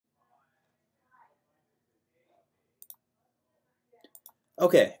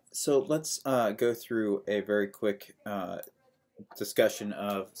Okay, so let's go through a very quick discussion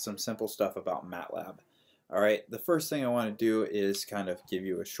of some simple stuff about Matlab. All right, the first thing I want to do is kind of give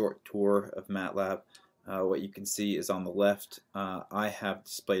you a short tour of Matlab. What you can see is on the left, I have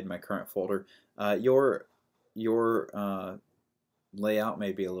displayed my current folder. Your layout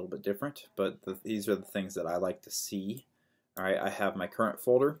may be a little bit different, but these are the things that I like to see. All right, I have my current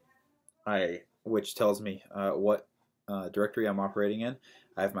folder, which tells me what directory I'm operating in.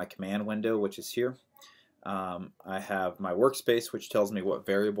 I have my command window, which is here. I have my workspace, which tells me what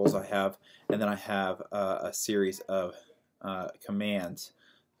variables I have, and then I have a series of commands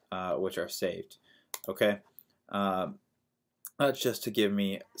which are saved. Okay, that's just to give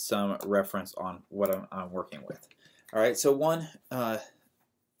me some reference on what I'm working with. All right, so one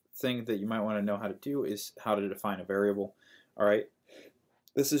thing that you might want to know how to do is how to define a variable. All right,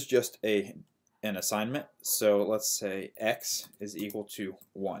 this is just an assignment. So let's say x is equal to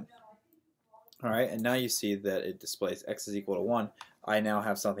 1. All right, and now you see that it displays x is equal to 1. I now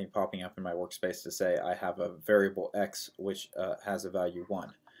have something popping up in my workspace to say I have a variable x which has a value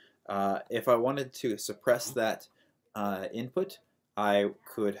 1. If I wanted to suppress that input, I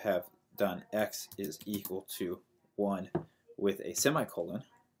could have done x is equal to 1 with a semicolon.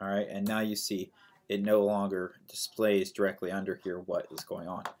 All right, and now you see it no longer displays directly under here what is going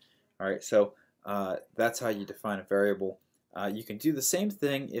on. All right, so that's how you define a variable. You can do the same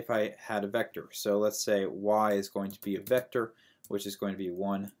thing if I had a vector. So let's say y is going to be a vector, which is going to be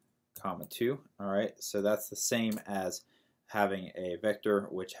 1, 2. All right, so that's the same as having a vector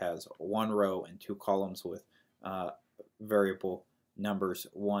which has 1 row and 2 columns with variable numbers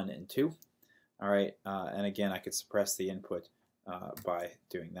 1 and 2. All right, and again, I could suppress the input by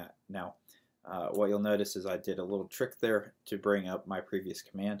doing that. Now, what you'll notice is I did a little trick there to bring up my previous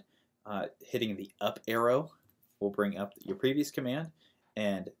command. Hitting the up arrow will bring up your previous command,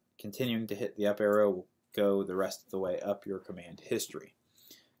 and continuing to hit the up arrow will go the rest of the way up your command history.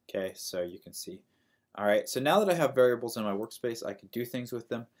 Okay, so you can see. All right, so now that I have variables in my workspace, I can do things with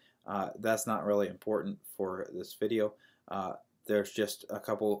them. That's not really important for this video. There's just a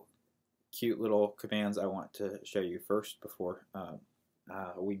couple cute little commands I want to show you first before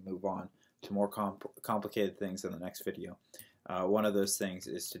we move on to more complicated things in the next video. One of those things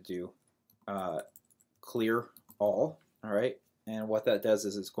is to do clear all right, and what that does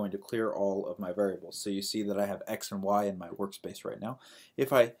is it's going to clear all of my variables. So you see that I have x and y in my workspace right now.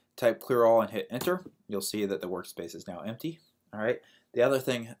 If I type clear all and hit enter, you'll see that the workspace is now empty. All right, the other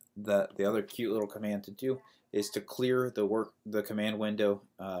thing that the other cute little command to do is to clear the command window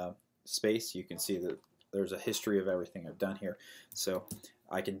space. You can see that there's a history of everything I've done here, so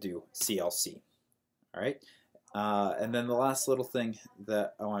I can do CLC. All right, and then the last little thing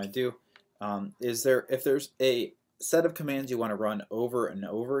that I want to do is if there's a set of commands you want to run over and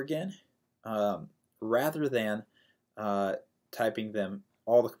over again, rather than typing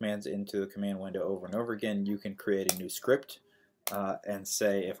all the commands into the command window over and over again, you can create a new script and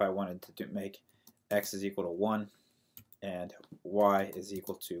say if I wanted to make x is equal to 1 and y is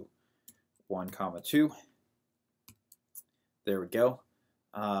equal to 1, 2. There we go.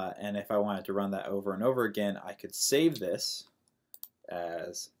 And if I wanted to run that over and over again, I could save this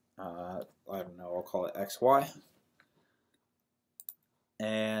as I don't know, I'll call it xy,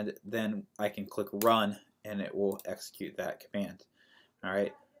 and then I can click run and it will execute that command. All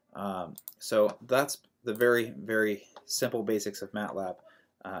right, so that's the very, very simple basics of Matlab,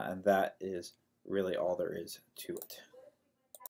 and that is really all there is to it.